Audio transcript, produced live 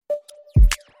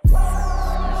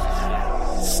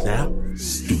Snap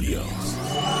Studios.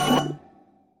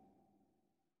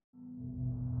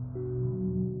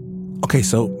 Okay,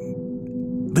 so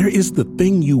there is the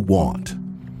thing you want.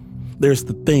 There's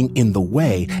the thing in the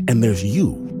way, and there's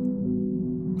you.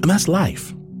 And that's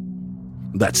life.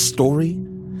 That's story.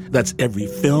 That's every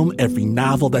film, every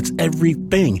novel. That's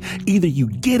everything. Either you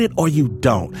get it or you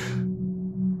don't.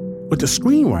 What the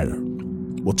screenwriter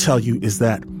will tell you is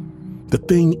that the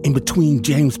thing in between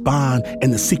James Bond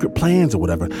and the secret plans or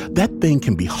whatever, that thing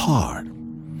can be hard.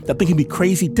 That thing can be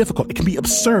crazy difficult. It can be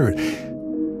absurd.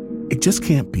 It just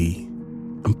can't be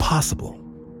impossible.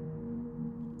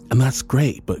 And that's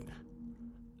great, but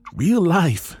real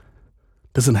life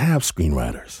doesn't have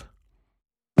screenwriters.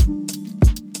 And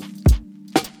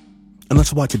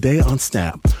that's why today on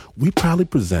Snap, we proudly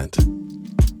present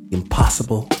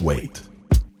Impossible Wait.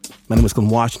 My name is Glenn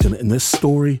Washington, and this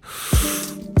story,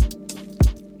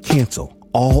 cancel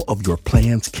all of your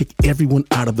plans, kick everyone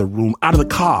out of the room, out of the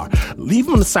car, leave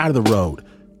them on the side of the road,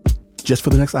 just for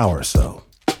the next hour or so.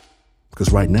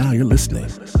 Because right now you're listening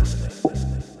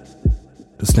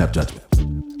to Snap Judgment.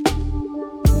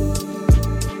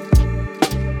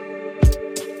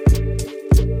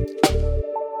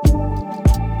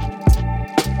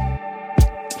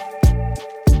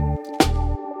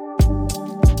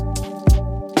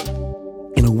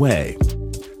 In a way,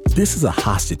 this is a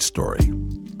hostage story,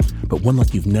 but one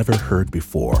like you've never heard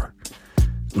before.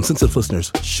 And sensitive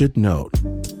listeners should note,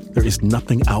 there is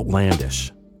nothing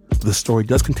outlandish. The story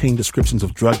does contain descriptions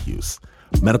of drug use,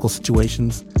 medical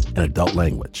situations, and adult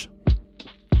language.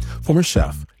 Former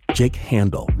chef Jake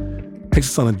Handel takes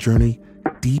us on a journey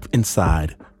deep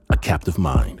inside a captive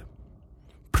mind.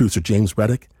 Producer James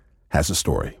Reddick has the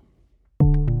story.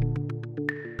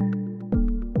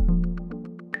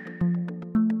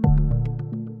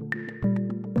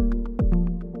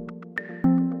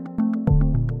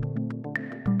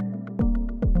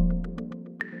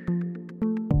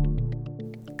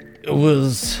 It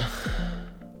was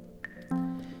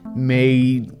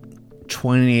May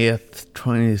 20th,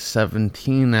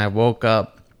 2017. I woke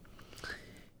up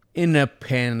in a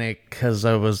panic because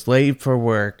I was late for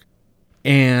work.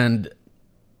 And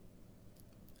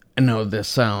I know this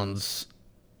sounds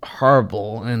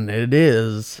horrible, and it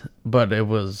is, but it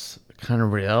was kind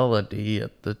of reality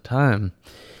at the time.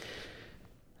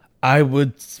 I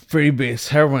would freebase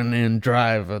heroin and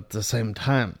drive at the same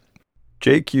time.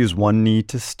 Jake used one knee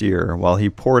to steer while he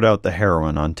poured out the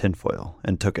heroin on tinfoil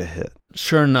and took a hit.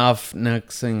 Sure enough,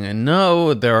 next thing I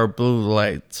know, there are blue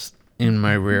lights in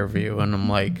my rear view, and I'm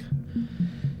like,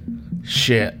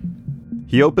 shit.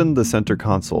 He opened the center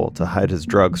console to hide his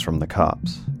drugs from the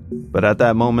cops. But at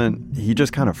that moment, he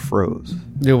just kind of froze.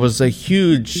 There was a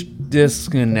huge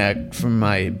disconnect from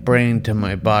my brain to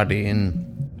my body, and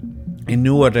I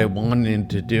knew what I wanted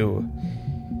to do.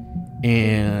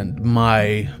 And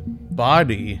my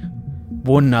body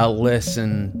would not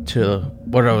listen to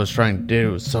what I was trying to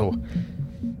do. So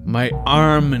my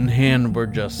arm and hand were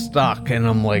just stuck, and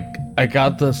I'm like, I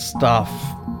got this stuff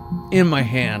in my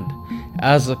hand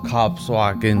as the cops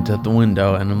walk into the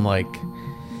window, and I'm like,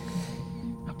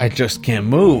 I just can't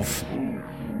move.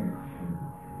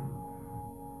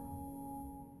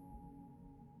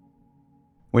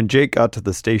 When Jake got to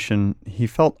the station, he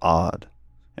felt odd,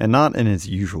 and not in his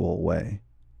usual way.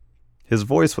 His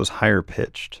voice was higher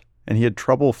pitched, and he had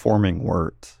trouble forming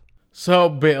words. So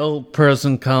bail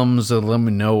person comes and let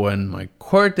me know when my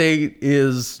court date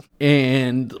is,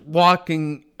 and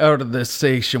walking out of the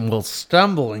station while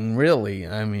stumbling, really.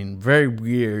 I mean, very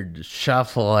weird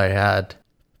shuffle I had.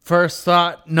 First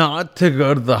thought, not to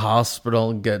go to the hospital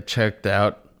and get checked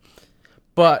out,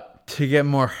 but to get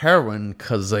more heroin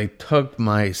because they took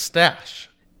my stash.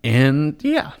 And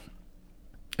yeah,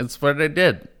 that's what I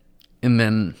did. And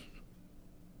then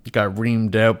got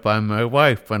reamed out by my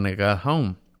wife when I got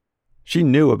home. She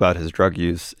knew about his drug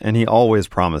use, and he always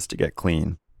promised to get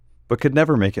clean, but could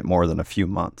never make it more than a few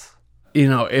months. You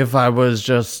know, if I was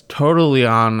just totally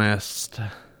honest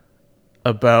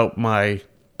about my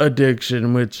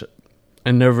addiction, which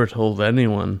I never told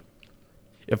anyone,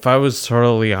 if I was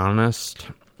totally honest,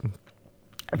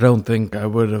 I don't think I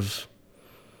would have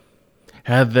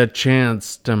had the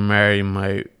chance to marry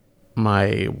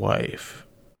my wife.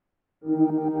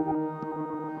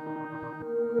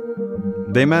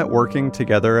 They met working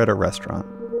together at a restaurant.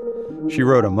 She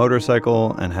rode a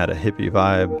motorcycle and had a hippie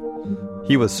vibe.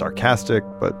 He was sarcastic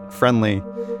but friendly,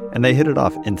 and they hit it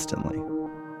off instantly.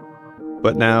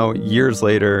 But now, years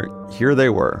later, here they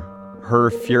were, her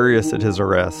furious at his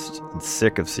arrest and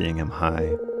sick of seeing him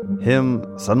high. Him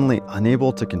suddenly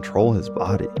unable to control his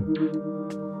body.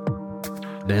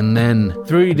 And then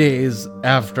 3 days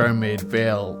after I made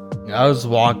bail, I was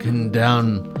walking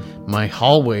down my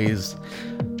hallways,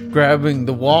 grabbing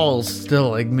the walls to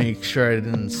like make sure I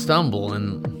didn't stumble.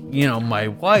 And, you know, my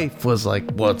wife was like,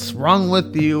 "What's wrong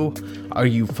with you? Are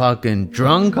you fucking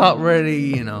drunk already?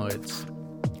 You know, it's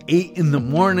 8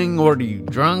 a.m. Or are you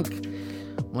drunk?"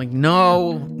 I'm like,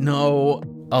 no,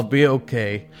 I'll be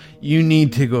okay. You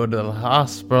need to go to the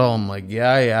hospital. I'm like,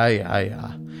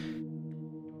 yeah.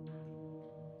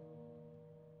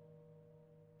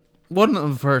 One of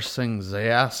the first things they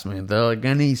asked me, they're like,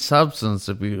 "Any substance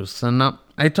abuse?" And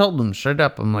I told them straight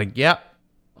up, I'm like, "Yep,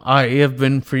 I have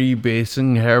been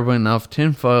freebasing heroin off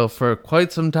tinfoil for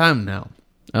quite some time now."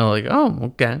 I'm like, "Oh,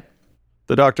 okay."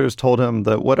 The doctors told him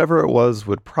that whatever it was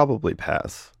would probably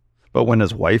pass. But when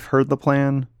his wife heard the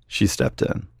plan, she stepped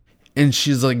in. And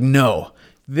she's like, "No,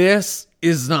 this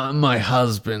is not my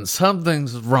husband.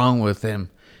 Something's wrong with him."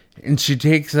 And she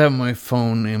takes out my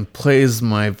phone and plays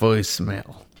my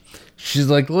voicemail. She's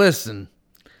like, "Listen."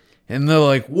 And they're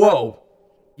like, "Whoa,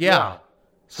 yeah,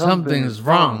 something is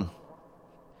wrong."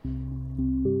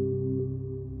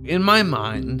 In my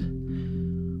mind,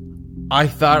 I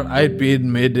thought I'd be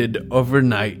admitted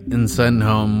overnight and sent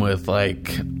home with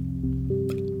like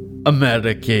a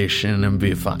medication and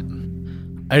be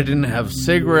fine. I didn't have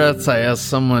cigarettes. I asked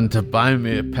someone to buy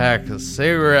me a pack of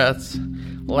cigarettes.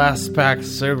 Last pack of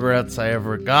cigarettes I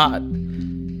ever got.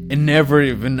 And never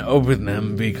even opened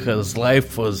them because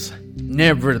life was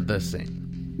never the same.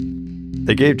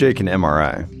 They gave Jake an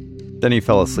MRI. Then he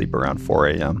fell asleep around 4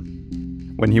 a.m.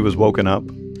 When he was woken up,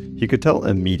 he could tell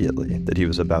immediately that he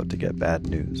was about to get bad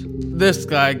news. This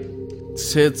guy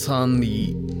sits on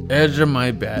the edge of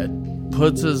my bed,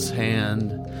 puts his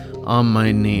hand on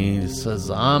my knee,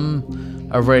 says, "I'm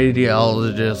a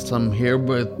radiologist. I'm here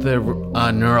with the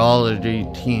neurology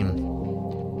team.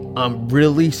 I'm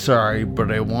really sorry,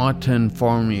 but I want to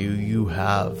inform you, you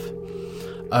have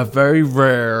a very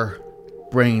rare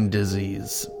brain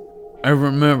disease." I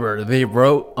remember they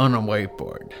wrote on a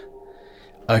whiteboard,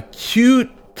 "Acute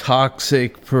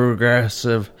toxic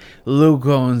progressive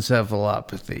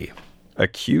leukoencephalopathy."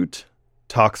 Acute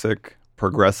toxic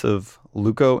progressive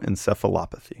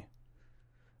leukoencephalopathy.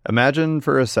 Imagine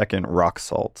for a second rock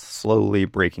salt slowly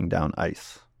breaking down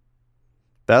ice.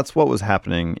 That's what was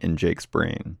happening in Jake's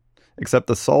brain, except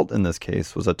the salt in this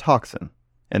case was a toxin,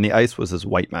 and the ice was his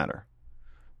white matter.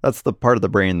 That's the part of the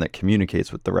brain that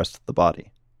communicates with the rest of the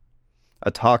body. A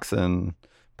toxin,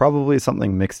 probably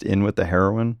something mixed in with the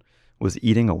heroin, was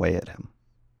eating away at him.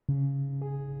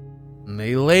 And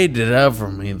they laid it out for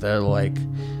me. They're like,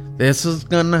 "This is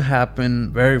gonna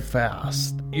happen very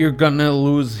fast. You're gonna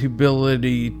lose the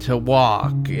ability to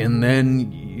walk, and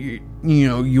then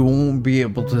you won't be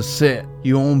able to sit.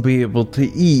 You won't be able to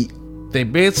eat." They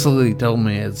basically told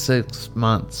me it's 6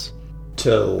 months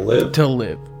To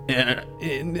live.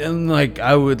 And like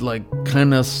I would like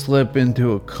kind of slip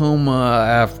into a coma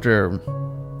after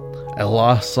I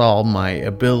lost all my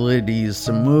abilities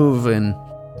to move, and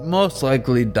most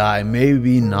likely die.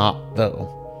 Maybe not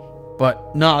though,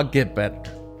 but not get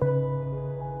better.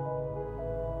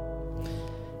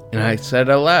 And I said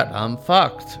out loud, "I'm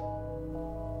fucked."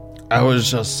 I was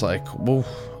just like, "Whoa,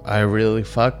 I really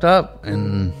fucked up."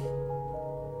 And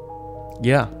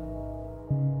yeah.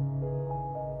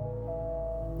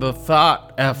 The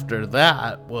thought after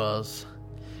that was,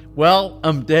 well,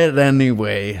 I'm dead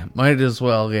anyway. Might as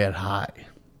well get high.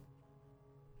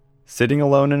 Sitting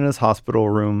alone in his hospital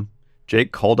room,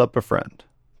 Jake called up a friend,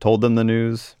 told them the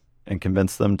news, and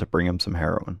convinced them to bring him some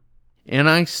heroin. And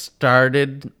I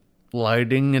started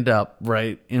lighting it up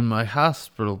right in my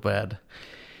hospital bed.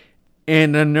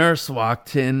 And a nurse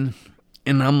walked in,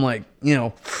 and I'm like,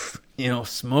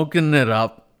 smoking it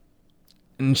up.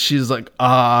 And she's like,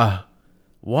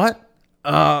 "What?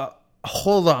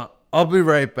 Hold on. I'll be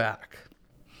right back."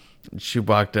 And she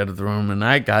walked out of the room, and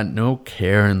I got no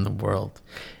care in the world.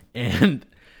 And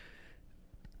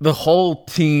the whole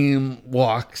team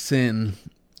walks in.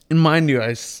 And mind you,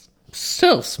 I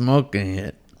still smoking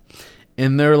it.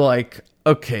 And they're like,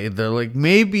 okay,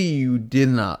 maybe you did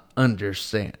not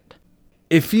understand.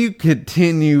 If you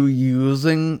continue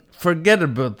using, forget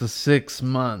about the 6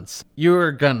 months.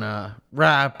 You're gonna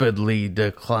rapidly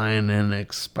decline and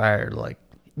expire. Like,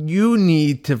 you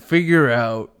need to figure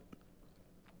out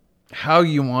how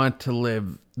you want to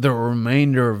live the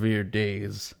remainder of your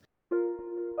days.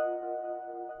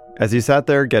 As he sat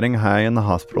there getting high in the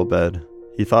hospital bed,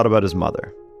 he thought about his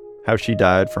mother, how she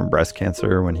died from breast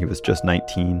cancer when he was just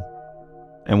 19,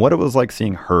 and what it was like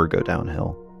seeing her go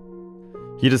downhill.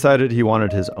 He decided he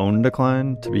wanted his own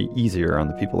decline to be easier on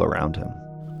the people around him.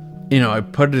 I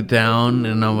put it down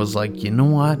and I was like, you know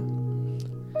what?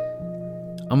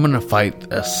 I'm gonna fight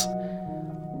this.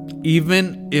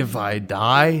 Even if I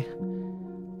die,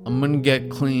 I'm gonna get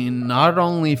clean, not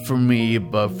only for me,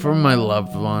 but for my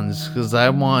loved ones, because I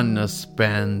want to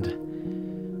spend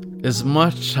as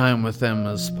much time with them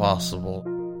as possible.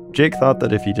 Jake thought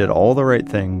that if he did all the right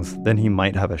things, then he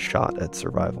might have a shot at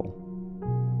survival.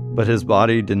 But his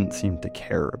body didn't seem to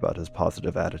care about his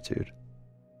positive attitude.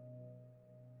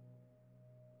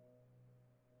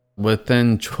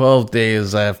 Within 12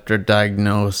 days after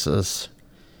diagnosis,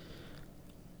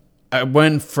 I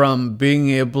went from being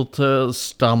able to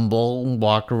stumble,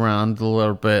 walk around a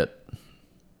little bit,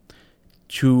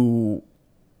 to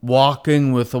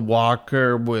walking with a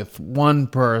walker with one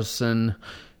person,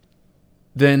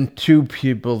 then two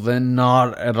people, then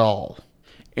not at all.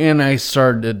 And I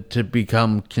started to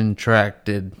become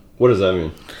contracted. What does that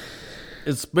mean?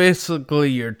 It's basically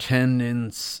your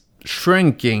tendons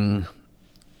shrinking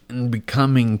and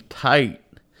becoming tight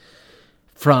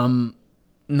from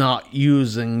not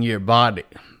using your body.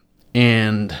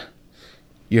 And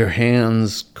your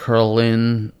hands curl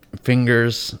in,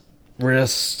 fingers,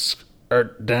 wrists are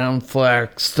down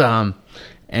flexed,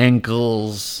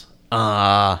 ankles,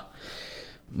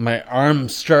 my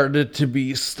arms started to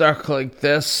be stuck like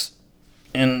this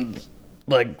and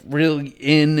like really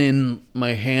in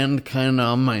my hand, kind of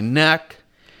on my neck.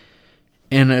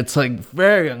 And it's like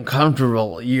very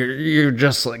uncomfortable. You're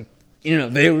just like,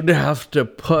 they would have to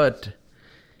put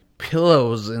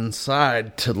pillows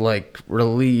inside to like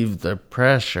relieve the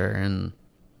pressure. And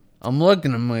I'm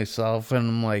looking at myself and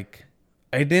I'm like,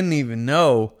 I didn't even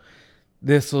know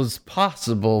this was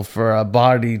possible for a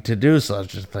body to do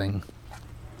such a thing.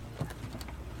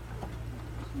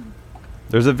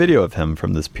 There's a video of him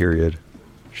from this period,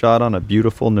 shot on a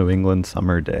beautiful New England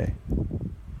summer day.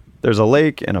 There's a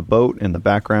lake and a boat in the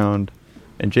background,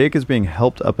 and Jake is being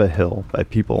helped up a hill by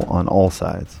people on all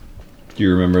sides. Do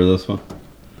you remember this one?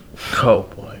 Oh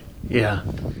boy, yeah.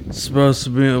 It's supposed to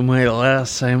be my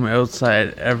last time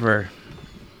outside ever.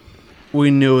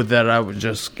 We knew that I would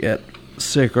just get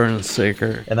sicker and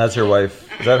sicker. And that's your wife.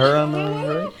 Is that her on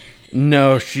the right?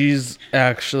 No, she's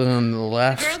actually on the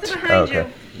left. Oh, okay.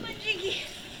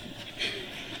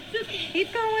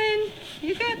 Keep going.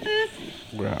 You got this.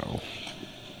 Wow.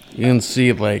 You can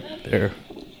see, like, they're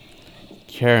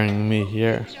carrying me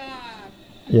here. Good job.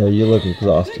 Yeah, you look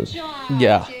exhausted. Good job,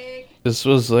 Yeah. Jake. This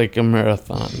was like a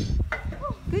marathon.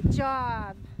 Good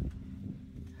job.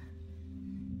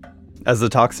 As the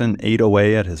toxin ate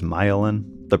away at his myelin,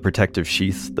 the protective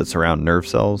sheaths that surround nerve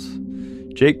cells,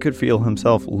 Jake could feel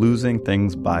himself losing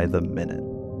things by the minute.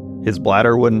 His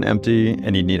bladder wouldn't empty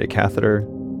and he'd need a catheter.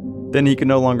 Then he could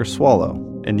no longer swallow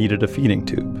and needed a feeding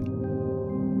tube.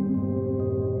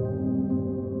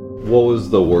 What was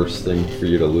the worst thing for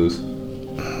you to lose?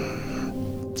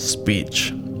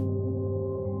 Speech.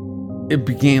 It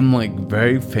became like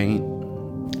very faint,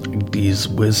 like these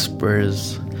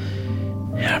whispers.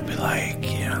 And I'd be like,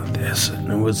 this,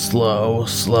 and it was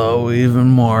slow, even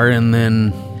more, and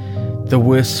then the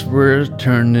whisper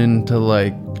turned into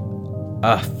like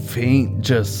a faint,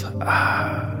 just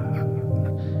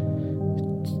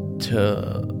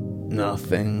to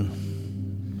nothing.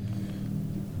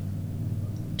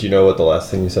 Do you know what the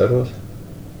last thing you said was?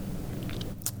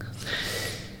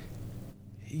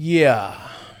 Yeah,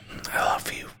 I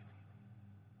love you.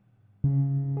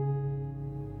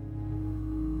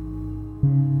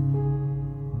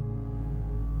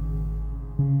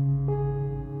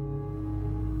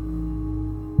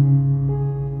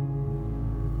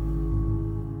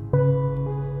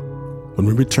 When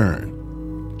we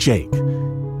return, Jake,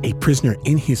 a prisoner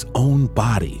in his own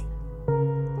body,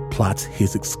 plots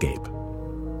his escape.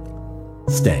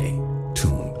 Stay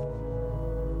tuned.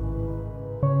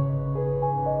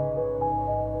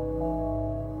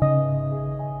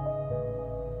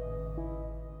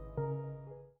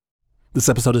 This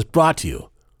episode is brought to you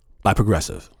by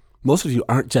Progressive. Most of you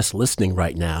aren't just listening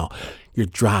right now. You're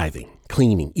driving,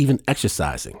 cleaning, even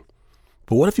exercising.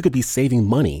 But what if you could be saving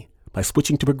money by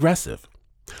switching to Progressive?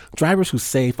 Drivers who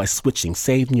save by switching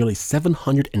save nearly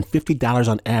 $750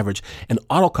 on average, and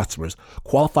auto customers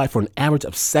qualify for an average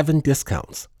of 7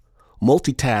 discounts.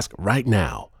 Multitask right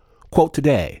now. Quote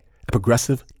today at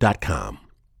Progressive.com.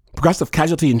 Progressive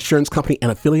Casualty Insurance Company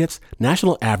and affiliates,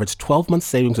 national average 12-month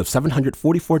savings of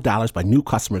 $744 by new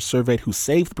customers surveyed who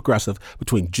saved Progressive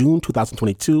between June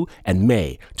 2022 and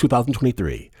May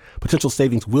 2023. Potential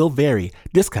savings will vary.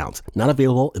 Discounts not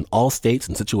available in all states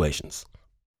and situations.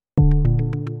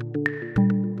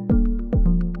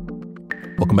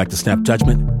 Welcome back to Snap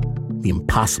Judgment, the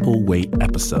Impossible Weight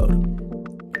episode.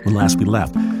 When last we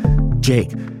left,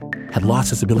 Jake had lost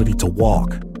his ability to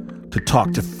walk, to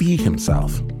talk, to feed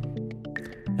himself.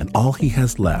 And all he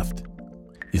has left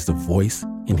is the voice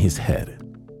in his head.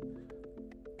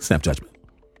 Snap judgment.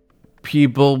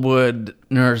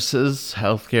 Nurses,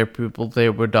 healthcare people, they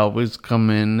would always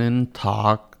come in and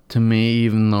talk to me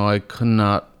even though I could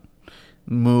not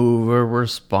move or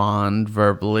respond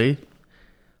verbally.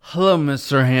 Hello,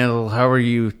 Mr. Handel, how are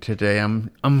you today?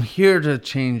 I'm here to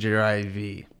change your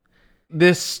IV.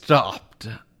 This stopped,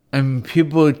 and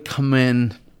people would come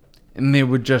in and they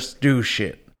would just do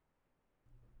shit.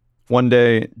 One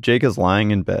day, Jake is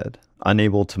lying in bed,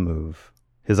 unable to move,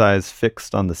 his eyes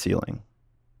fixed on the ceiling,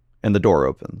 and the door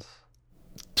opens.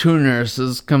 2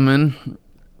 nurses come in,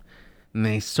 and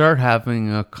they start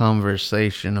having a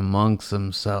conversation amongst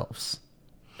themselves.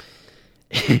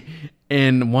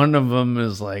 And one of them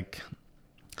is like,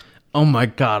 oh my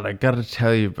God, I gotta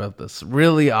tell you about this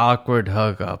really awkward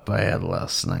hookup I had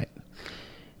last night.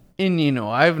 And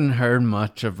I haven't heard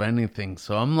much of anything,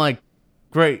 so I'm like,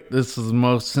 great, this is the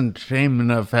most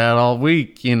entertainment I've had all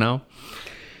week, The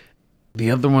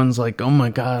other one's like, oh my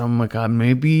God,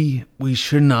 maybe we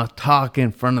should not talk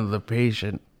in front of the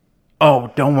patient.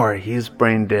 Oh, don't worry, he's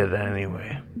brain dead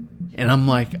anyway. And I'm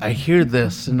like, I hear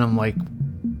this, and I'm like,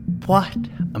 what?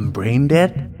 I'm brain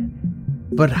dead?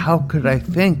 But how could I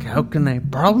think? How can I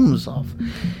problem solve?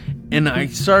 And I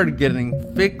started getting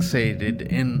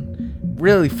fixated and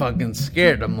really fucking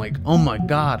scared. I'm like, oh my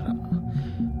God,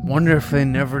 wonder if they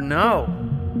never know.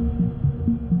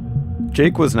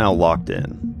 Jake was now locked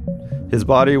in. His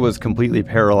body was completely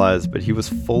paralyzed, but he was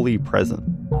fully present.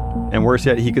 And worse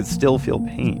yet, he could still feel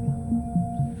pain.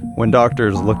 When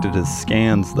doctors looked at his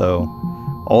scans, though,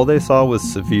 all they saw was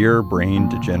severe brain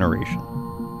degeneration,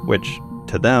 which,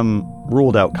 to them,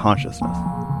 ruled out consciousness.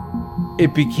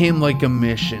 It became like a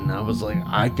mission. I was like,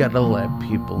 I gotta let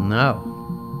people know.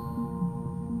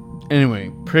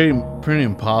 Anyway, pretty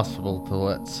impossible to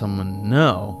let someone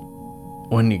know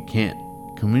when you can't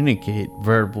communicate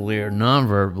verbally or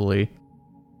non-verbally.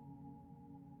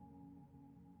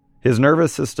 His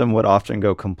nervous system would often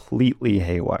go completely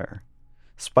haywire,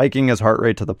 spiking his heart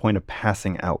rate to the point of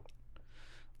passing out.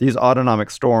 These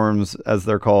autonomic storms, as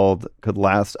they're called, could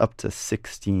last up to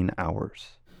 16 hours.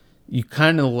 You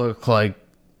kind of look like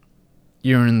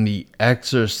you're in The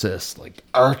Exorcist, like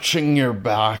arching your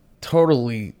back,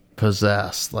 totally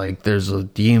possessed, like there's a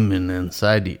demon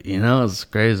inside you, It's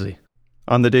crazy.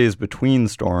 On the days between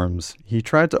storms, he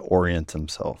tried to orient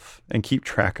himself and keep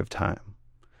track of time,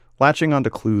 latching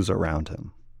onto clues around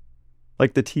him,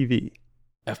 like the TV.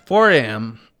 At 4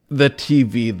 a.m., the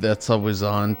TV that's always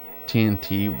on,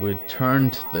 TNT, would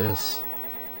turn to this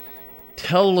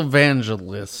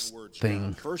televangelist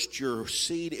thing. First, your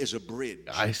seed is a bridge.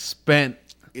 I spent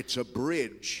It's a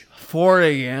bridge. 4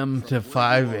 a.m. to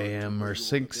 5 a.m. or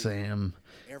 6 a.m.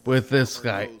 with this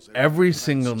guy every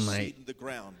single night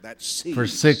for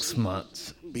 6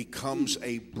 months. Becomes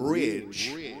a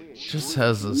bridge. Just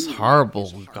has this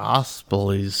horrible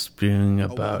gospel he's spewing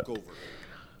about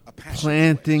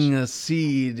planting a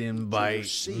seed, and by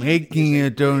making a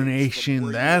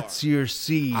donation, that's your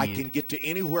seed. I can get to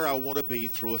anywhere I want to be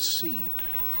through a seed.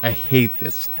 I hate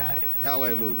this guy.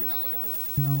 Hallelujah.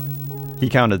 He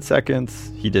counted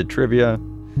seconds, he did trivia,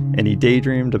 and he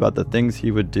daydreamed about the things he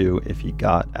would do if he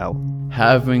got out.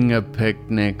 Having a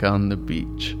picnic on the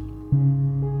beach.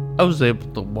 I was able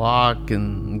to walk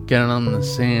and get on the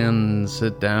sand and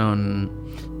sit down.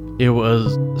 It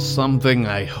was something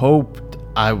I hoped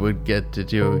I would get to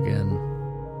do again.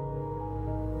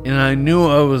 And I knew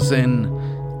I was in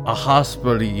a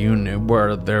hospital unit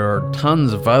where there are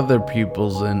tons of other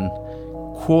people's in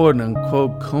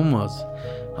quote-unquote comas.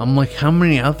 I'm like, how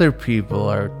many other people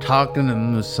are talking to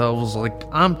themselves like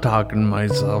I'm talking to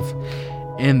myself,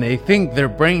 and they think they're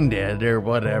brain dead or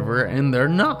whatever, and they're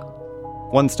not?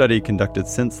 One study conducted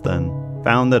since then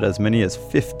found that as many as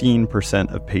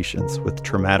 15% of patients with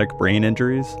traumatic brain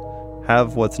injuries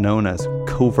have what's known as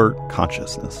covert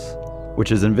consciousness,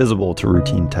 which is invisible to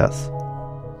routine tests.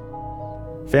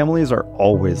 Families are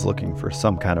always looking for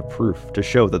some kind of proof to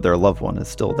show that their loved one is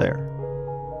still there.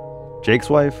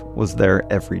 Jake's wife was there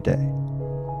every day.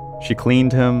 She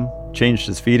cleaned him, changed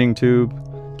his feeding tube,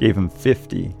 gave him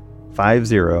 50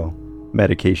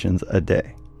 medications a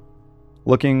day,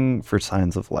 looking for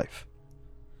signs of life.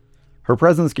 Her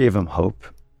presence gave him hope,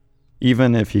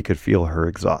 even if he could feel her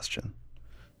exhaustion.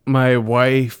 My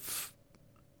wife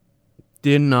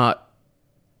did not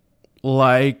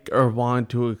like or want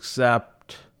to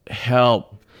accept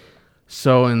help.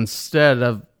 So instead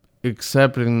of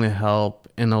accepting the help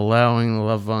and allowing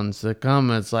loved ones to come,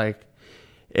 it's like,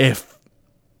 if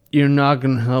you're not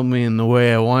going to help me in the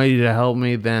way I want you to help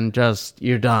me, then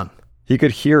you're done. He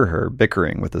could hear her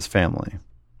bickering with his family,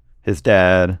 his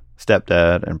dad,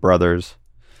 stepdad, and brothers,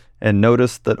 and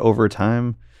noticed that over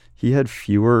time, he had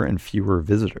fewer and fewer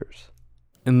visitors.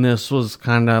 And this was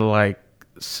kind of like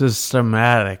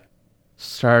systematic.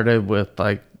 Started with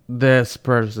like this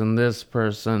person,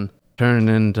 turned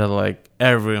into like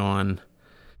everyone.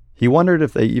 He wondered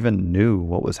if they even knew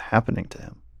what was happening to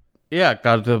him. Yeah, it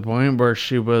got to the point where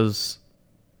she was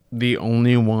the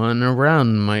only one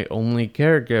around, my only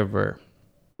caregiver.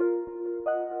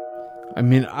 I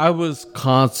mean, I was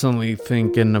constantly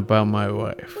thinking about my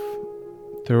wife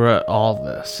throughout all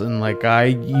this, and like I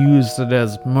used it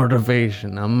as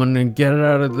motivation. I'm gonna get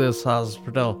out of this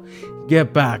hospital,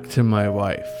 get back to my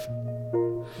wife.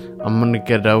 I'm gonna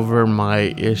get over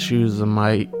my issues and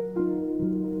my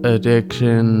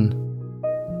addiction,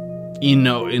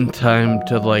 in time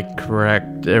to like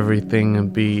correct everything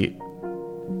and be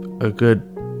a good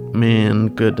man,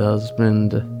 good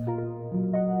husband.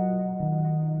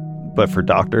 But for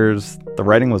doctors, the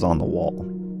writing was on the wall.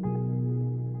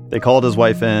 They called his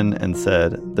wife in and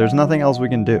said, "There's nothing else we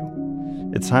can do.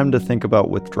 It's time to think about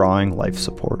withdrawing life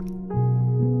support."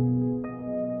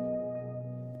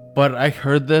 But I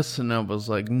heard this and I was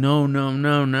like, no,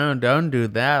 don't do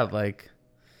that. Like,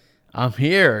 I'm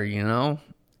here,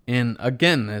 And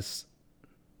again, this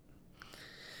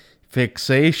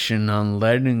fixation on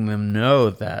letting them know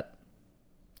that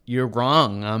you're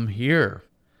wrong, I'm here.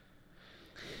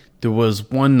 There was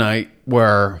one night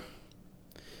where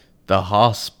the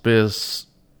hospice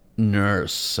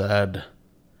nurse said,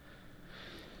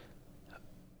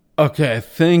 "Okay, I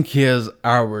think he has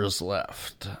hours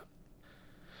left."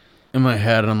 In my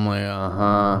head, I'm like,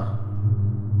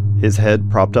 His head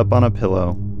propped up on a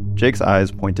pillow, Jake's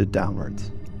eyes pointed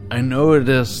downwards. I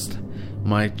noticed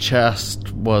my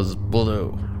chest was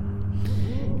blue.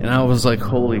 And I was like,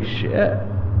 holy shit,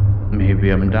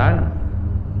 maybe I'm dying.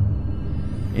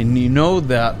 And you know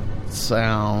that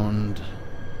sound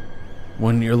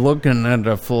when you're looking at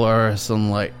a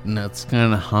fluorescent light and it's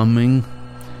kind of humming?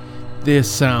 This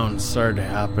sound started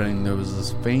happening. There was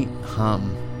this faint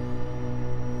hum.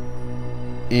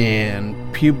 And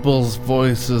people's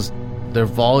voices, their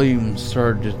volume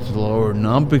started to lower,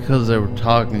 not because they were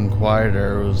talking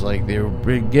quieter, it was like they were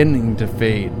beginning to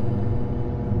fade.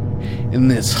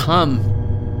 And this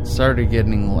hum started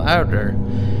getting louder.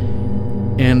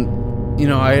 And,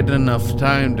 I had enough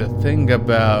time to think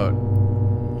about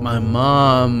my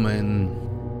mom and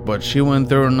what she went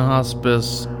through in the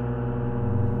hospice.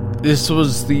 This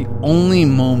was the only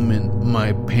moment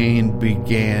my pain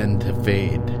began to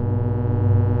fade.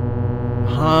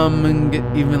 Hum and get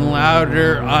even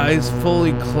louder, eyes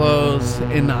fully closed,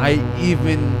 and I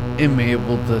even am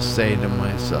able to say to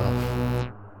myself,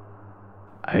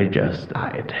 I just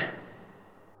died.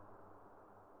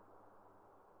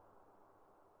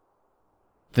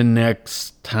 The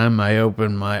next time I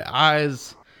opened my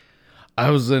eyes,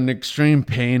 I was in extreme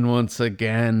pain once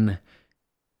again.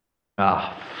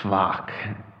 Fuck.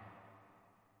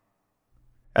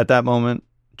 At that moment,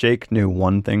 Jake knew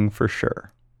one thing for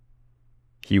sure.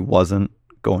 He wasn't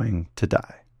going to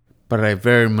die. But I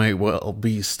very might well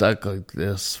be stuck like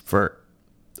this for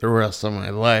the rest of my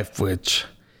life, which,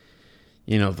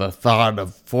 the thought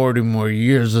of 40 more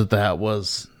years of that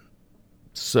was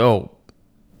so,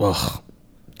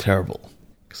 terrible.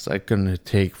 Because I couldn't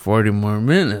take 40 more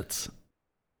minutes.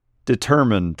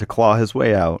 Determined to claw his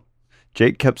way out,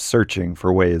 Jake kept searching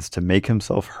for ways to make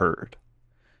himself heard.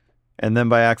 And then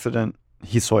by accident,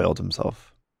 he soiled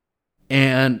himself.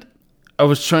 And I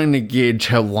was trying to gauge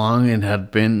how long it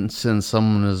had been since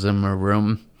someone was in my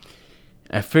room.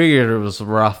 I figured it was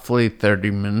roughly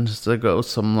 30 minutes ago,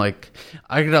 so I'm like,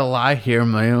 I gotta lie here in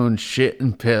my own shit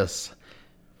and piss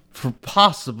for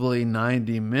possibly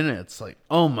 90 minutes. Like,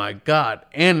 oh my god,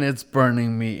 and it's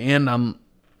burning me, and I'm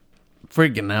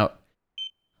freaking out.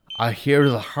 I hear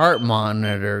the heart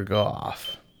monitor go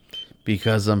off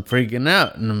because I'm freaking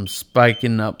out and I'm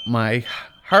spiking up my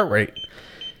heart rate.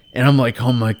 And I'm like,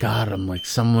 oh my god,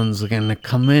 someone's gonna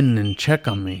come in and check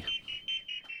on me.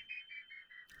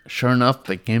 Sure enough,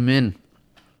 they came in.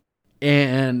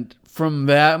 And from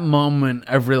that moment,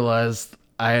 I realized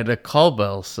I had a call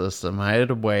bell system. I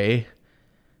had a way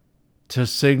to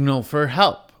signal for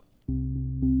help.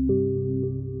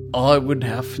 All I would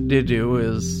have to do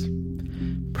is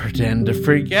pretend to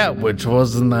freak out, which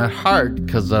wasn't that hard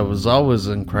because I was always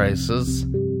in crisis.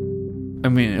 I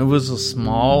mean, it was a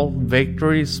small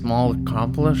victory, small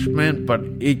accomplishment, but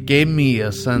it gave me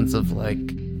a sense of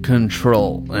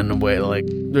control in a way.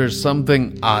 There's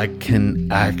something I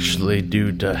can actually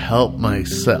do to help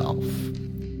myself.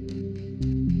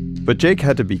 But Jake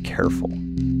had to be careful.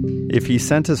 If he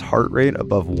sent his heart rate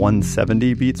above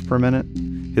 170 beats per minute,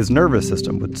 his nervous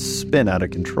system would spin out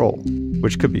of control,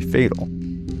 which could be fatal.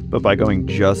 But by going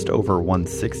just over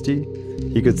 160,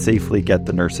 he could safely get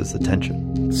the nurse's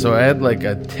attention. So I had like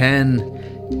a 10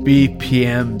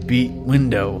 BPM beat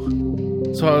window.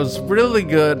 So I was really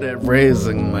good at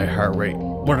raising my heart rate.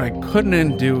 What I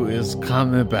couldn't do is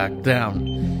calm it back down.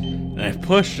 And I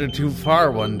pushed it too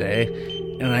far one day,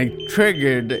 and I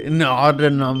triggered an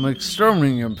autonomic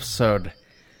storming episode.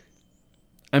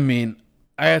 I mean,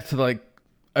 I had to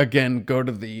again go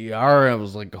to the ER. It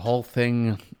was like a whole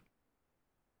thing.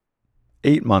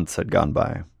 8 months had gone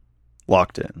by,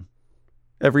 locked in.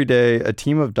 Every day, a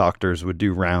team of doctors would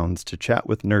do rounds to chat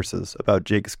with nurses about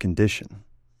Jake's condition.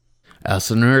 Ask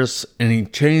the nurse, any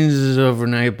changes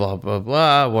overnight, blah, blah,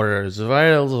 blah. What are his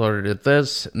vitals? What are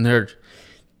this? And they're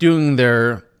doing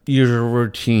their usual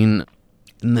routine.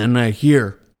 And then I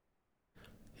hear,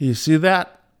 you see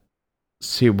that?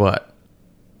 See what?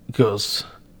 He goes,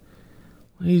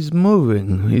 he's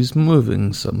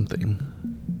moving something.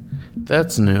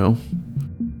 That's new.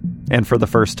 And for the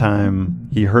first time,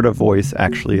 he heard a voice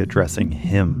actually addressing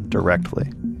him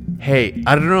directly. Hey,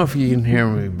 I don't know if you can hear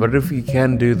me, but if you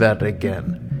can, do that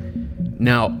again.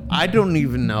 Now, I don't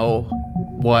even know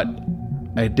what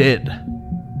I did.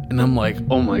 And I'm like,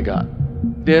 oh my God,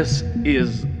 this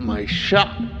is my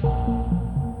shot.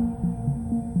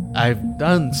 I've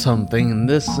done something, and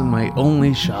this is my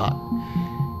only shot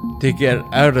to get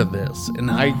out of this. And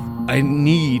I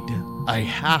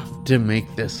have to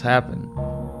make this happen.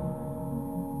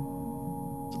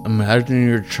 Imagine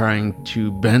you're trying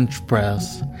to bench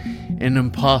press an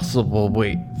impossible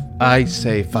weight. I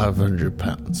say 500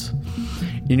 pounds.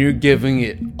 And you're giving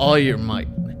it all your might.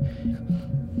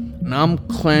 And I'm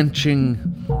clenching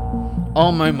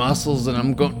all my muscles and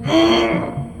I'm going,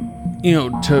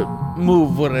 to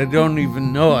move what I don't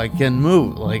even know I can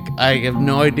move. Like, I have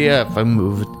no idea if I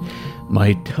moved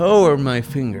my toe or my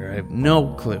finger. I have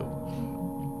no clue.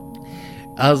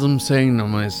 As I'm saying to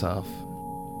myself,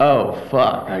 oh,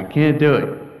 fuck, I can't do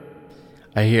it.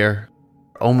 I hear,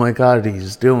 oh my God,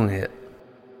 he's doing it.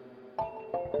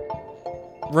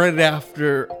 Right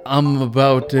after I'm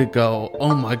about to go,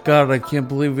 oh my God, I can't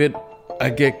believe it,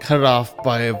 I get cut off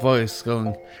by a voice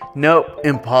going, nope,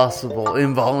 impossible,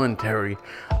 involuntary.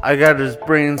 I got his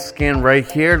brain scan right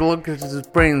here. Look at his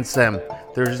brain stem.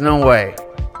 There's no way.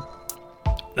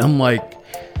 I'm like,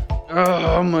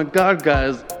 oh my God,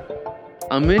 guys,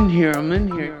 I'm in here.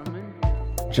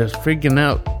 Just freaking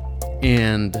out.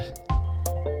 And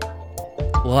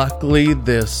luckily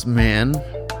this man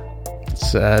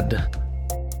said,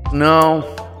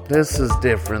 no, this is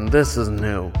different, this is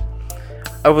new.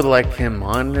 I would like him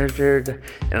monitored,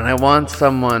 and I want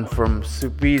someone from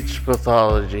speech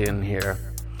pathology in here.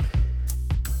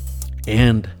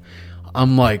 And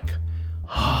I'm like,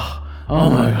 oh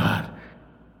my God.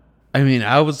 I mean,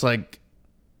 I was like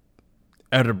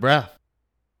out of breath.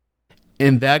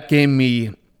 And that gave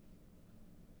me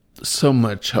so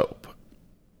much hope.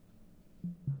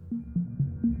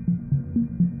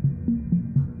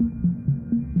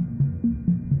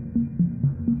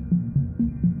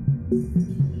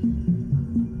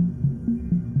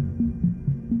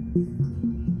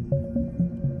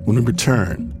 When we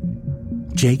return,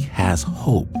 Jake has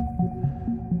hope.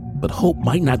 But hope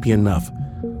might not be enough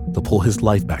to pull his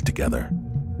life back together.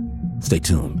 Stay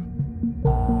tuned.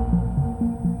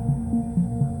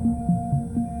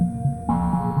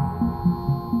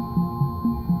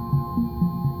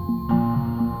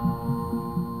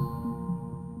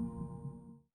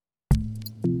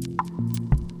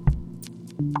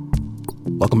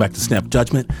 Welcome back to Snap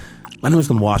Judgment. My name is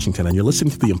Glenn Washington, and you're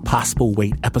listening to the Impossible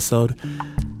Weight episode.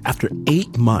 After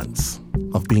 8 months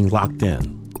of being locked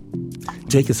in,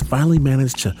 Jake has finally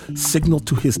managed to signal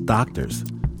to his doctors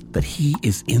that he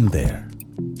is in there.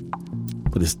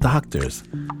 But his doctors,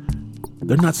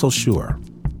 they're not so sure.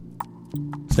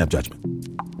 Snap Judgment.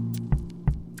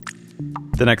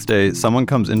 The next day, someone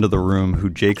comes into the room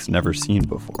who Jake's never seen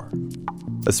before.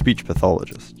 A speech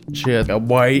pathologist. She had a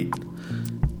white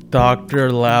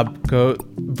doctor lab coat,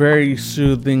 very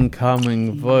soothing,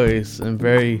 calming voice, and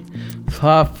very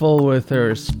thoughtful with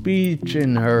her speech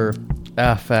and her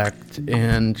affect.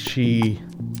 And she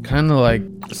kind of like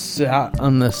sat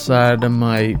on the side of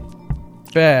my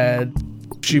bed.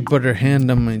 She put her hand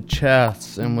on my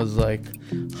chest and was like,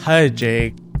 hi,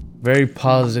 Jake. Very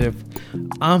positive.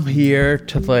 I'm here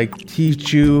to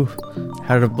teach you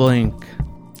how to blink.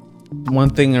 One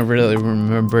thing I really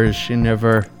remember is she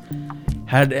never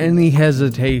had any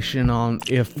hesitation on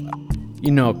if,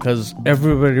 because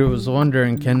everybody was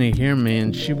wondering, can he hear me?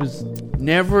 And she was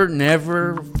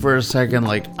Never for a second,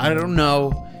 like, I don't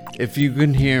know if you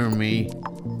can hear me.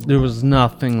 There was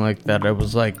nothing like that. I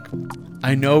was like,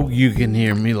 I know you can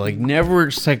hear me. Like, never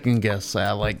second guess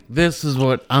that. Like, this is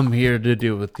what I'm here to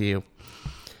do with you.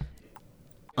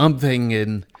 I'm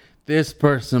thinking, this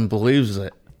person believes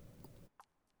it.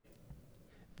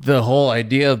 The whole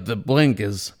idea of the blink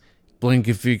is, blink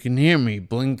if you can hear me,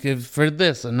 blink if for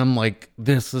this. And I'm like,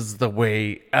 this is the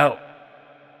way out.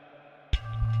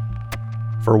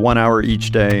 For 1 hour each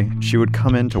day, she would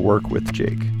come in to work with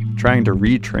Jake, trying to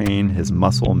retrain his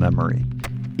muscle memory.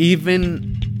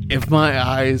 Even if my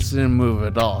eyes didn't move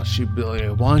at all, she'd be like,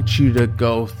 I want you to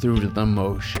go through the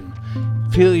motion.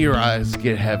 Feel your eyes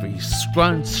get heavy.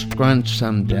 Scrunch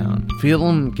them down. Feel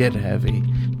them get heavy.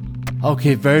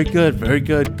 Okay, very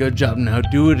good. Good job. Now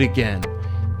do it again.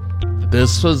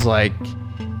 This was like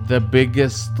the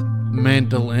biggest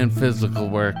mental and physical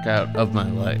workout of my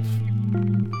life.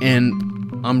 And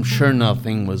I'm sure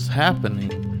nothing was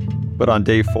happening. But on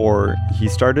day 4, he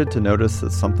started to notice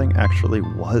that something actually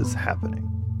was happening.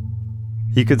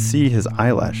 He could see his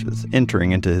eyelashes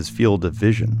entering into his field of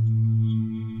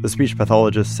vision. The speech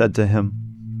pathologist said to him,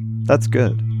 "That's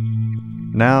good.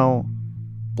 Now,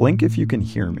 blink if you can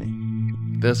hear me."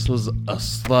 This was a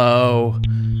slow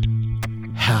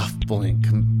half blink,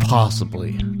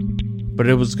 possibly. But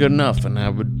it was good enough, and I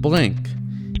would blink.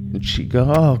 And she'd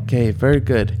go, oh, okay, very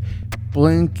good.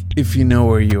 Blink if you know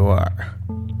where you are.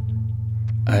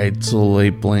 I'd slowly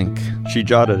blink. She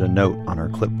jotted a note on her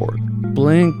clipboard.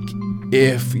 Blink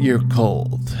if you're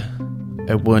cold.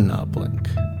 I would not blink.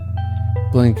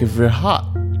 Blink if you're hot.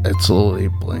 I'd slowly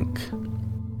blink.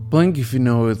 Blink if you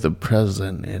know who the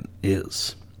president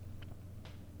is.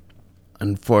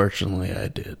 Unfortunately, I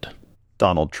did.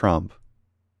 Donald Trump.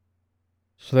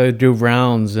 So they do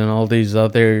rounds, and all these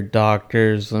other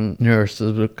doctors and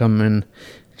nurses would come in.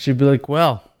 She'd be like,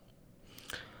 well,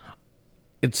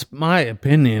 it's my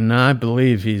opinion. I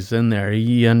believe he's in there.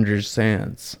 He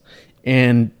understands.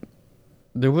 And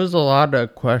there was a lot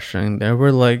of questioning. They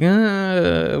were like,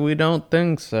 we don't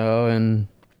think so. And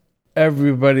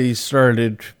everybody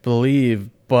started to believe,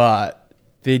 but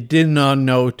they did not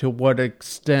know to what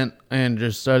extent I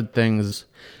understood things.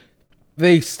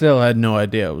 They still had no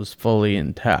idea it was fully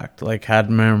intact. Like, had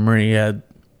memory, had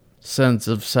sense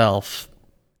of self.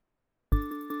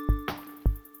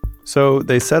 So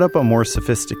they set up a more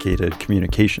sophisticated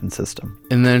communication system.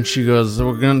 And then she goes,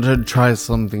 we're going to try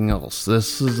something else.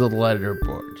 This is a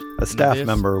letterboard. A staff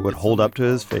member would hold up to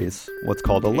his face what's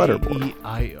called a letterboard,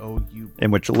 A-E-I-O-U.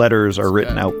 in which letters are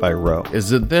written out by row.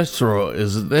 Is it this row?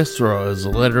 Is it this row? Is a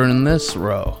letter in this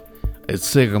row? It's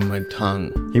sick on my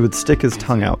tongue. He would stick his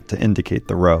tongue out to indicate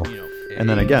the row, and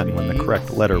then again when the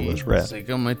correct letter was read. Sick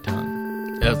on my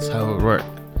tongue. That's how it worked.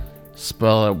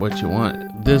 Spell out what you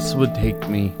want. This would take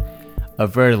me a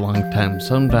very long time.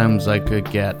 Sometimes I could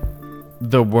get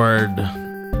the word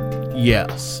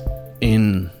yes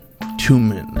in 2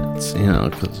 minutes,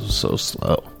 because it was so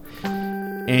slow.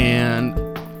 And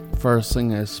first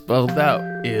thing I spelled out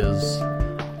is,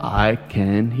 I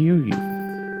can hear you.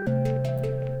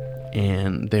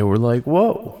 And they were like,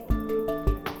 whoa.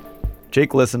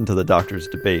 Jake listened to the doctor's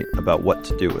debate about what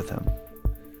to do with him.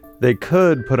 They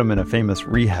could put him in a famous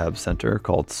rehab center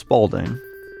called Spaulding,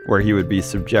 where he would be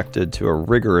subjected to a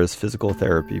rigorous physical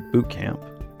therapy boot camp,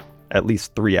 at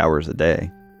least 3 hours a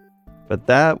day. But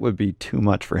that would be too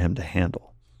much for him to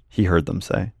handle, he heard them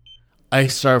say. I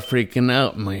start freaking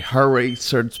out. My heart rate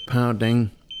starts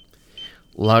pounding.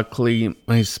 Luckily,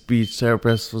 my speech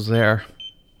therapist was there.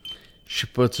 She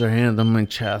puts her hand on my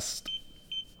chest.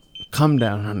 Calm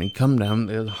down, honey, calm down.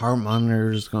 The heart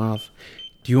monitor is going off.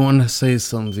 Do you want to say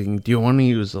something? Do you want to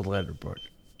use a letterboard?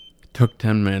 It took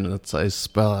 10 minutes. I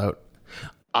spell out,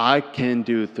 I can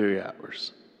do 3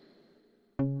 hours.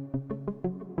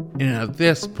 And at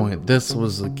this point, this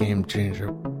was a game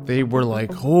changer. They were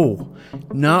like, oh,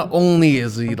 not only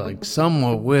is he like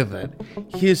somewhat with it,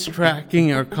 he's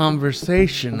tracking our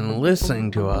conversation and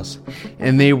listening to us.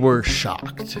 And they were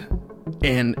shocked.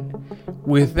 And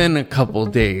within a couple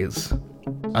days,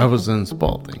 I was in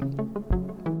Spaulding.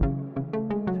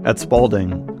 At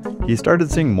Spaulding, he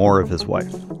started seeing more of his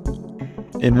wife.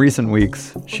 In recent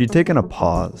weeks, she'd taken a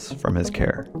pause from his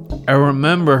care. I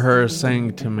remember her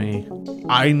saying to me,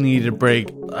 I need a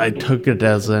break. I took it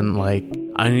as in, like,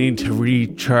 I need to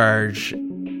recharge.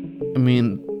 I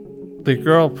mean, the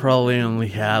girl probably only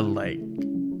had,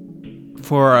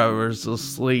 4 hours of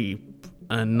sleep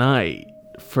a night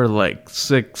for,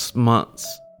 6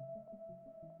 months.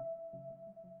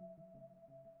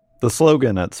 The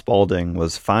slogan at Spaulding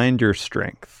was "Find Your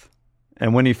Strength."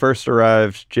 And when he first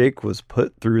arrived, Jake was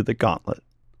put through the gauntlet.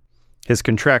 His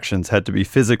contractions had to be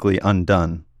physically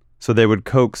undone, so they would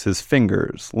coax his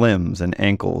fingers, limbs, and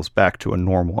ankles back to a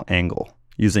normal angle,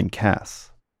 using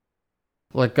casts.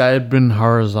 Like I had been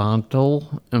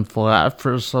horizontal and flat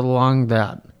for so long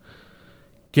that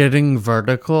getting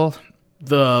vertical,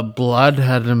 the blood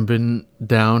hadn't been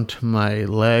down to my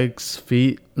legs,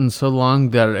 feet, in so long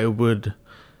that it would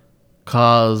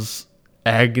cause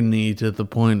agony to the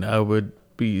point I would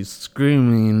be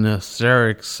screaming in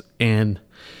hysterics, and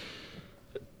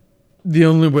the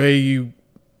only way you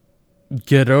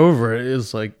get over it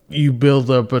is like you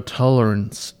build up a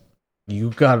tolerance.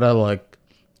 You gotta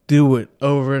do it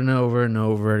over and over and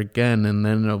over again, and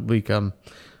then it'll become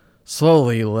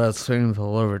slowly less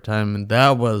painful over time, and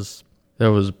that was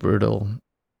brutal.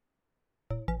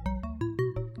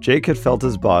 Jake had felt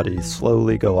his body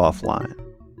slowly go offline.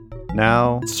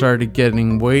 Now, Started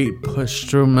getting weight pushed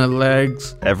through my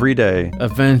legs. every day,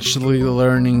 Eventually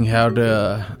learning how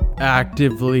to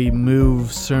actively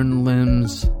move certain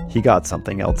limbs. he got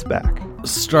something else back.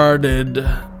 Started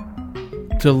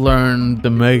to learn the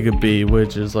Mega Bee,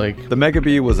 which is like... The Mega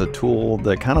Bee was a tool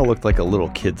that kind of looked like a little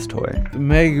kid's toy. The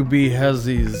Mega Bee has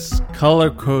these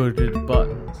color-coded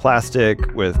buttons.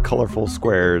 Plastic with colorful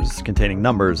squares containing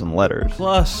numbers and letters.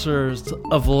 Clusters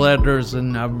of letters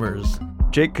and numbers.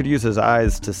 Jake could use his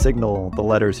eyes to signal the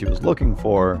letters he was looking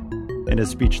for, and his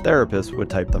speech therapist would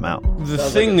type them out. The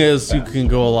thing is, you can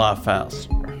go a lot faster.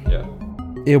 Yeah.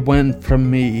 It went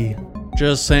from me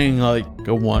just saying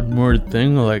a one-word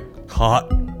thing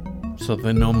hot, so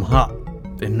they know I'm hot.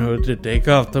 They know to take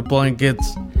off the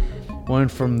blankets. Went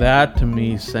from that to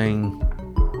me saying,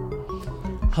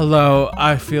 hello,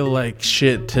 I feel like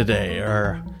shit today,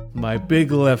 or my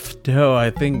big left toe,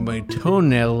 I think my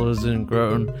toenail isn't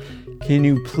grown. Can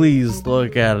you please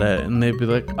look at it? And they'd be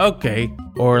like, okay.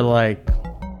 Or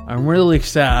I'm really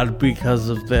sad because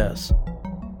of this.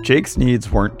 Jake's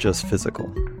needs weren't just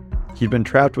physical. He'd been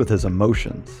trapped with his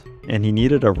emotions, and he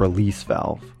needed a release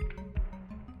valve.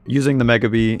 Using the Mega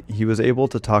Bee, he was able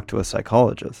to talk to a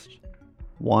psychologist,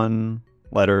 one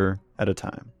letter at a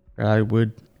time. I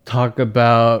would talk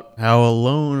about how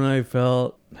alone I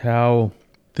felt, how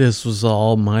this was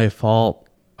all my fault,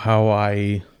 how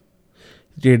I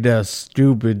did a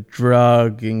stupid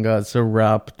drug and got so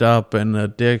wrapped up in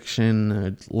addiction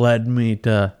it led me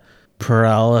to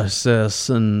paralysis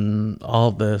and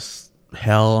all this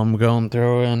hell I'm going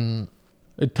through. And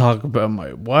I talk about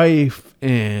my wife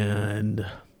and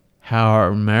how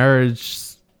our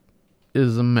marriage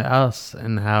is a mess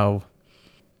and how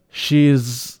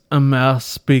she's a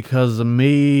mess because of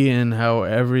me and how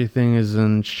everything is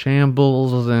in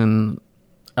shambles and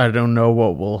I don't know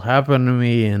what will happen to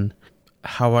me, and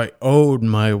how I owed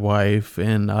my wife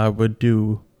and I would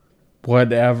do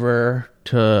whatever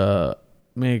to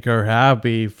make her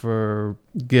happy for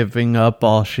giving up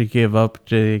all she gave up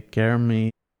to take care of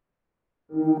me.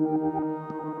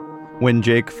 When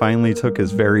Jake finally took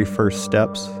his very first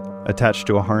steps, attached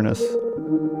to a harness,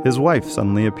 his wife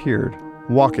suddenly appeared,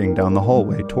 walking down the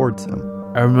hallway towards him.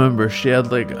 I remember she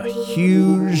had a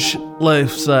huge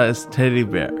life-size teddy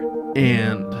bear,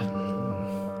 and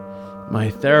my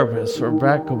therapist,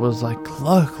 Rebecca, was like,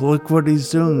 look what he's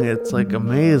doing. It's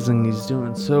amazing. He's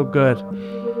doing so good.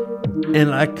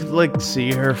 And I could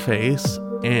see her face,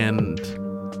 and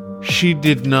she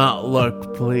did not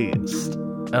look pleased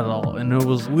at all. And it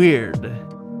was weird.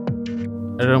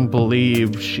 I don't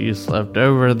believe she slept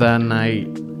over that night.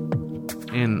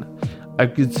 And I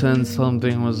could sense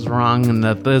something was wrong. And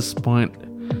at this point,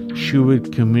 she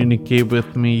would communicate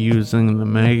with me using the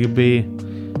Mega Bee.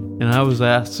 And I was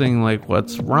asking,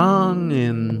 what's wrong?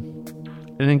 And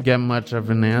I didn't get much of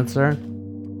an answer.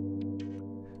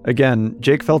 Again,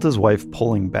 Jake felt his wife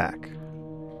pulling back.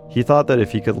 He thought that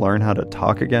if he could learn how to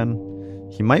talk again,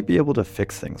 he might be able to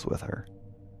fix things with her.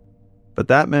 But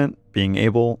that meant being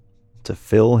able to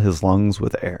fill his lungs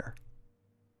with air.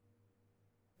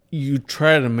 You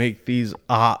try to make these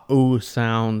ah-ooh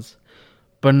sounds,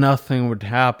 but nothing would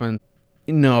happen.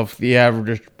 If the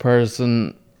average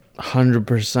person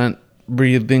 100%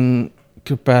 breathing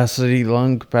capacity,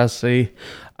 lung capacity,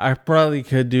 I probably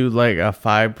could do a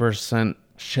 5%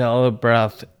 shallow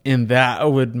breath, and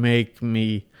that would make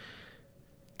me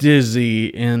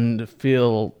dizzy and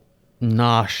feel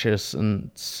nauseous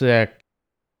and sick.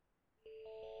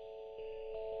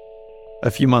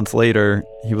 A few months later,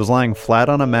 he was lying flat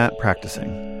on a mat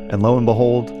practicing, and lo and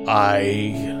behold,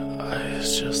 I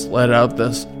just let out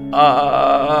this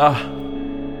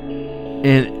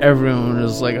and everyone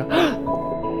was like,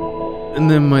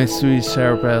 and then my sweet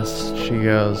therapist, she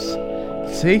goes,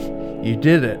 see, you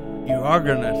did it. You are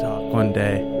gonna talk one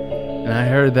day. And I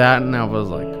heard that and I was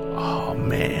like, oh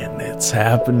man, it's it's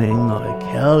happening. Like,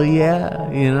 hell yeah,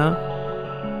 you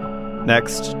know?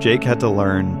 Next, Jake had to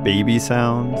learn baby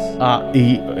sounds,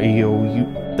 E-O-U.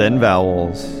 then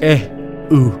vowels,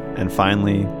 Ooh. and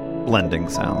finally, blending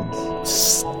sounds.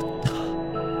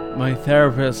 My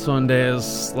therapist one day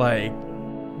is like,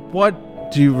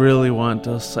 what do you really want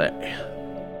to say?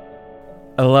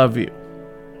 I love you.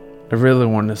 I really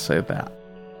want to say that.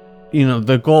 You know,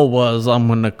 the goal was I'm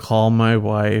going to call my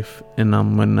wife and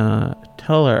I'm going to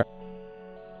tell her.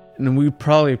 And we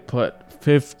probably put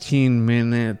 15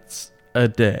 minutes a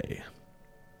day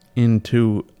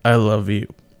into I love you.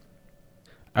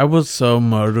 I was so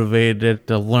motivated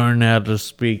to learn how to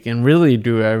speak and really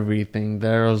do everything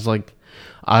there. I was like,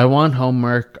 I want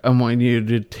homework. I want you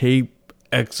to tape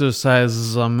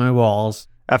exercises on my walls.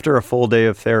 After a full day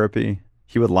of therapy,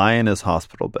 he would lie in his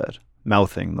hospital bed,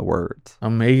 mouthing the words.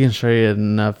 I'm making sure you had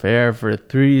enough air for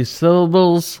 3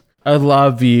 syllables. I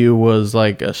love you was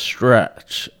like a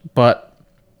stretch, but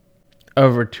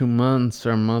over 2 months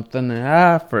or a month and a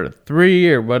half or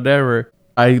 3 or whatever,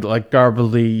 I like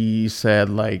garbly said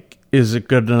like, is it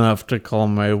good enough to call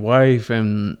my wife?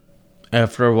 And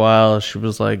after a while, she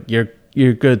was like, you're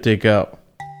good to go.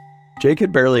 Jake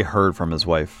had barely heard from his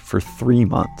wife for 3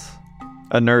 months.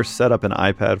 A nurse set up an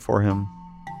iPad for him,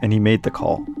 and he made the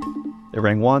call. It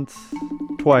rang once,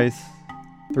 twice,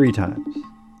 3 times.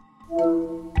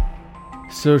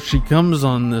 So she comes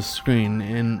on the screen,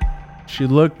 and she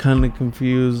looked kind of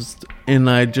confused, and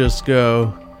I just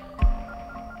go,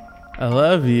 I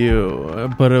love you,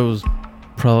 but it was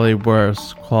probably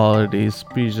worse quality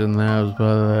speech than that. I was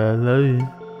probably like, I love you.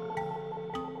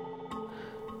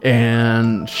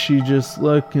 And she just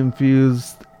looked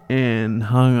confused and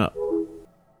hung up.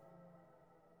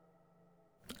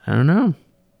 I don't know.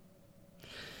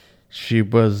 She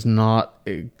was not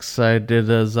excited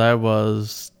as I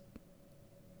was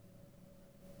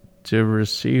to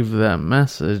receive that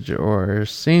message or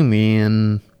see me,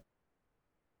 and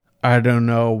I don't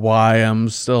know why I'm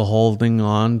still holding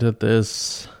on to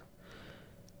this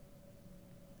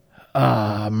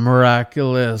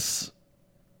miraculous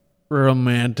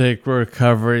romantic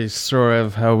recovery story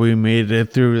of how we made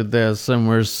it through this and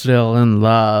we're still in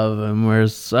love and we're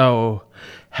so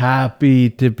happy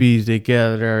to be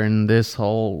together, and this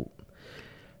whole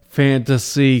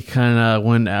fantasy kind of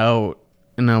went out,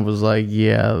 and I was like,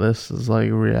 yeah, this is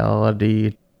like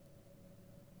reality.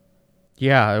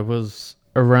 Yeah, it was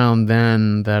around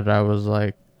then that I was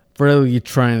like really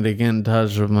trying to get in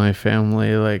touch with my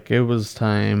family. Like, it was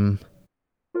time.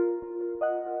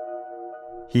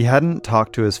 He hadn't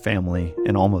talked to his family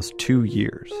in almost 2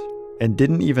 years and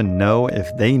didn't even know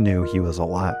if they knew he was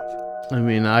alive. I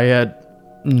mean, I had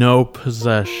no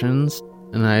possessions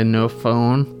and I had no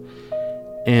phone,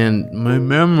 and my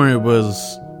memory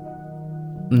was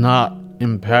not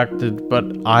impacted, but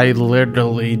I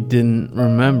literally didn't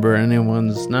remember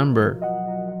anyone's number.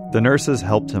 The nurses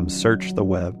helped him search the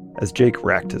web as Jake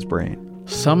racked his brain.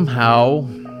 Somehow,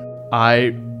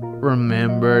 I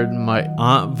remembered my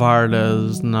Aunt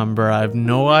Varda's number. I have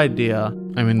no idea.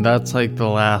 I mean, that's like the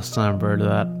last number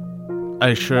that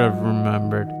I should have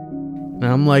remembered. And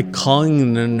I'm like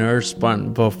calling the nurse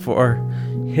button before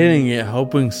hitting it,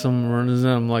 hoping someone runs in.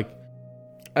 I'm like,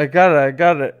 I got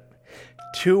it.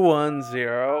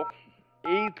 210-862-23.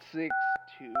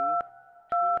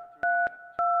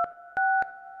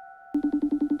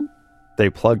 They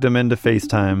plugged him into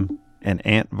FaceTime, and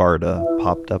Aunt Varda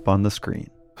popped up on the screen.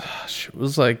 She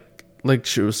was like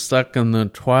she was stuck in the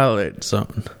Twilight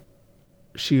Zone.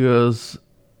 She goes,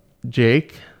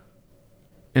 Jake?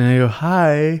 And I go,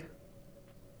 hi.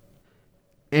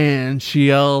 And she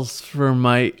yells for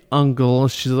my uncle.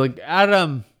 She's like,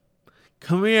 Adam,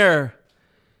 come here.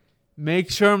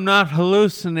 Make sure I'm not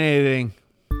hallucinating.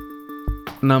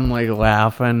 And I'm like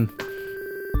laughing.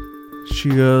 She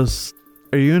goes,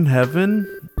 are you in heaven?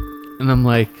 And I'm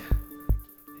like,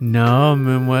 no, I'm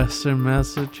in Western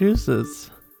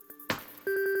Massachusetts.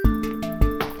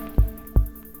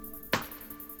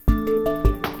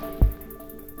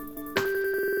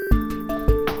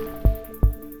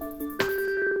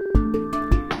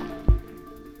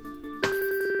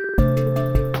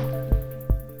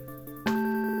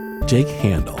 Jake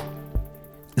Handel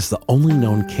is the only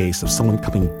known case of someone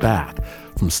coming back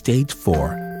from stage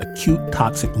 4 acute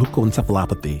toxic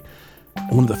leukoencephalopathy,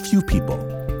 and one of the few people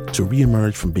to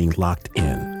reemerge from being locked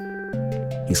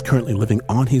in. He's currently living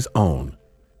on his own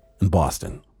in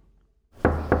Boston.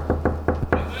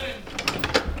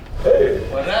 Hey.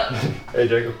 What up? Hey,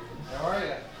 Jacob. How are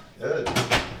you? Good.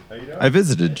 How you doing? I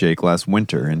visited Jake last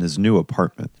winter in his new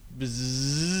apartment.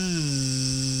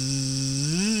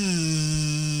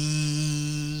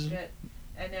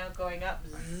 And now going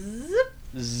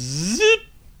Zip.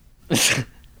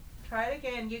 Try it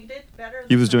again. You did better.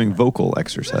 He was doing vocal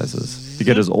exercises to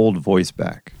get his old voice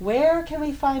back. Where can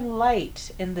we find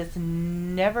light in this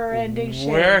never-ending shade?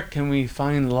 Where can we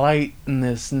find light in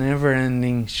this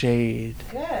never-ending shade?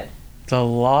 Good. The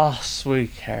loss we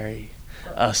carry,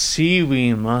 a sea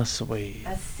we must wade.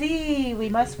 A sea we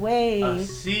must wade. A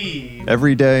sea.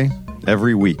 Every day,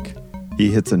 every week,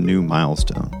 he hits a new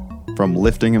milestone. From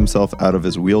lifting himself out of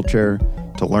his wheelchair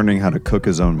to learning how to cook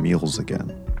his own meals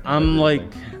again. I'm like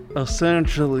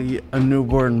essentially a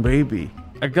newborn baby.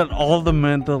 I got all the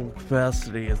mental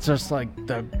capacity. It's just like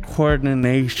the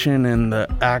coordination and the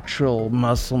actual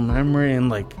muscle memory and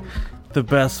like the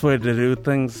best way to do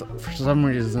things. For some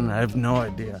reason, I have no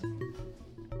idea.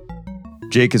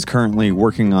 Jake is currently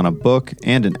working on a book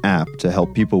and an app to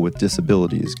help people with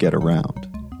disabilities get around.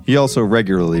 He also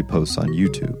regularly posts on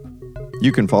YouTube.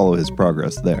 You can follow his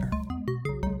progress there.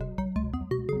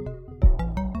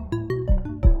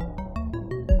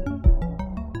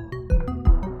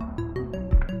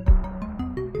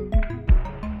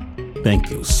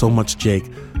 Thank you so much, Jake,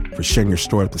 for sharing your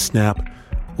story with the Snap.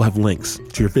 We'll have links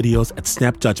to your videos at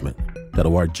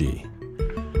snapjudgment.org.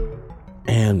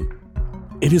 And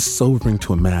it is sobering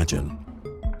to imagine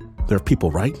there are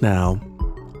people right now,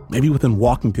 maybe within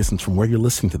walking distance from where you're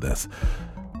listening to this,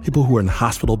 people who are in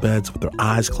hospital beds with their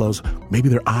eyes closed, maybe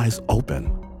their eyes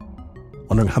open,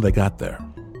 wondering how they got there.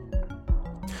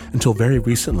 Until very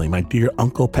recently, my dear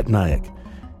Uncle Petnaik,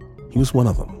 he was one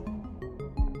of them.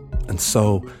 And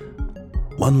so,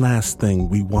 one last thing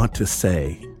we want to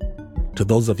say to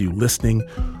those of you listening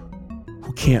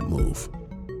who can't move,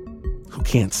 who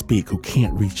can't speak, who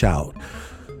can't reach out,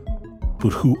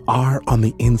 but who are on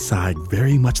the inside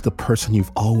very much the person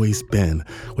you've always been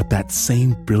with that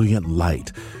same brilliant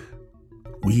light.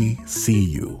 We see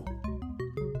you.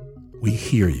 We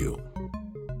hear you.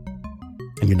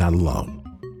 And you're not alone.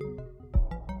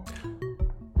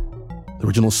 The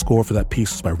original score for that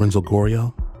piece was by Renzo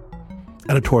Gorrio.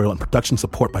 Editorial and production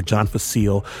support by John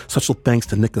Facile. Special thanks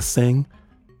to Nika Singh.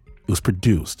 It was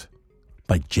produced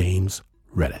by James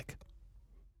Reddick.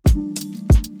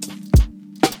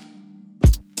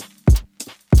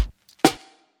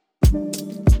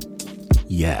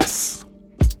 Yes,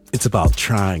 it's about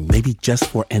trying, maybe just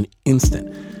for an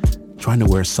instant, trying to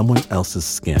wear someone else's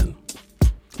skin.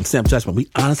 In Snap Judgment, we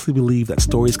honestly believe that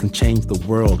stories can change the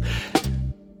world,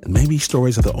 and maybe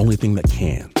stories are the only thing that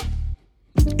can.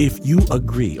 If you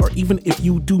agree, or even if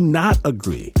you do not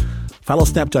agree, follow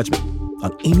Snap Judgment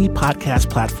on any podcast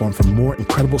platform for more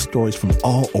incredible stories from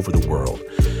all over the world.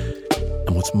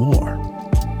 And what's more,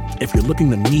 if you're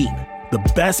looking to meet the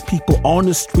best people on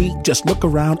the street, just look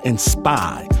around and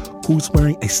spy who's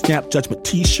wearing a Snap Judgment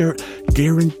t-shirt.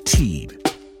 Guaranteed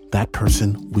that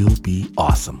person will be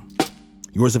awesome.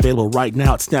 Yours available right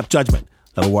now at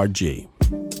snapjudgment.org.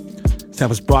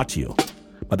 Snap is brought to you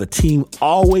by the team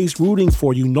always rooting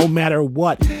for you no matter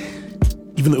what.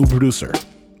 Even the Uber producer,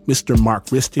 Mr. Mark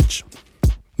Ristich,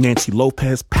 Nancy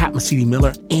Lopez, Pat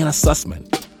Mesiti-Miller, Anna Sussman,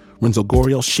 Renzo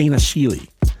Gorrio, Shayna Shealy,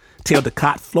 Taylor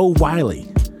DeCott, Flo Wiley,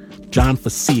 John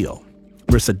Facile,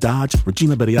 Marissa Dodge,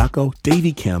 Regina Bediaco,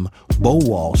 Davey Kim, Bo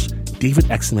Walsh, David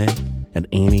Exman, and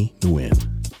Annie Nguyen.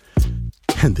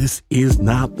 And this is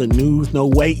not the news. No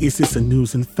way is this the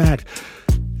news. In fact,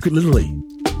 you could literally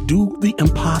do the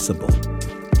impossible.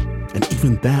 And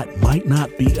even that might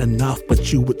not be enough,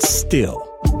 but you would still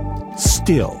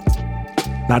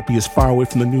not be as far away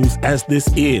from the news as this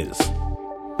is.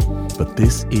 But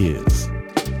this is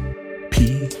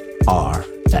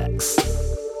PRX.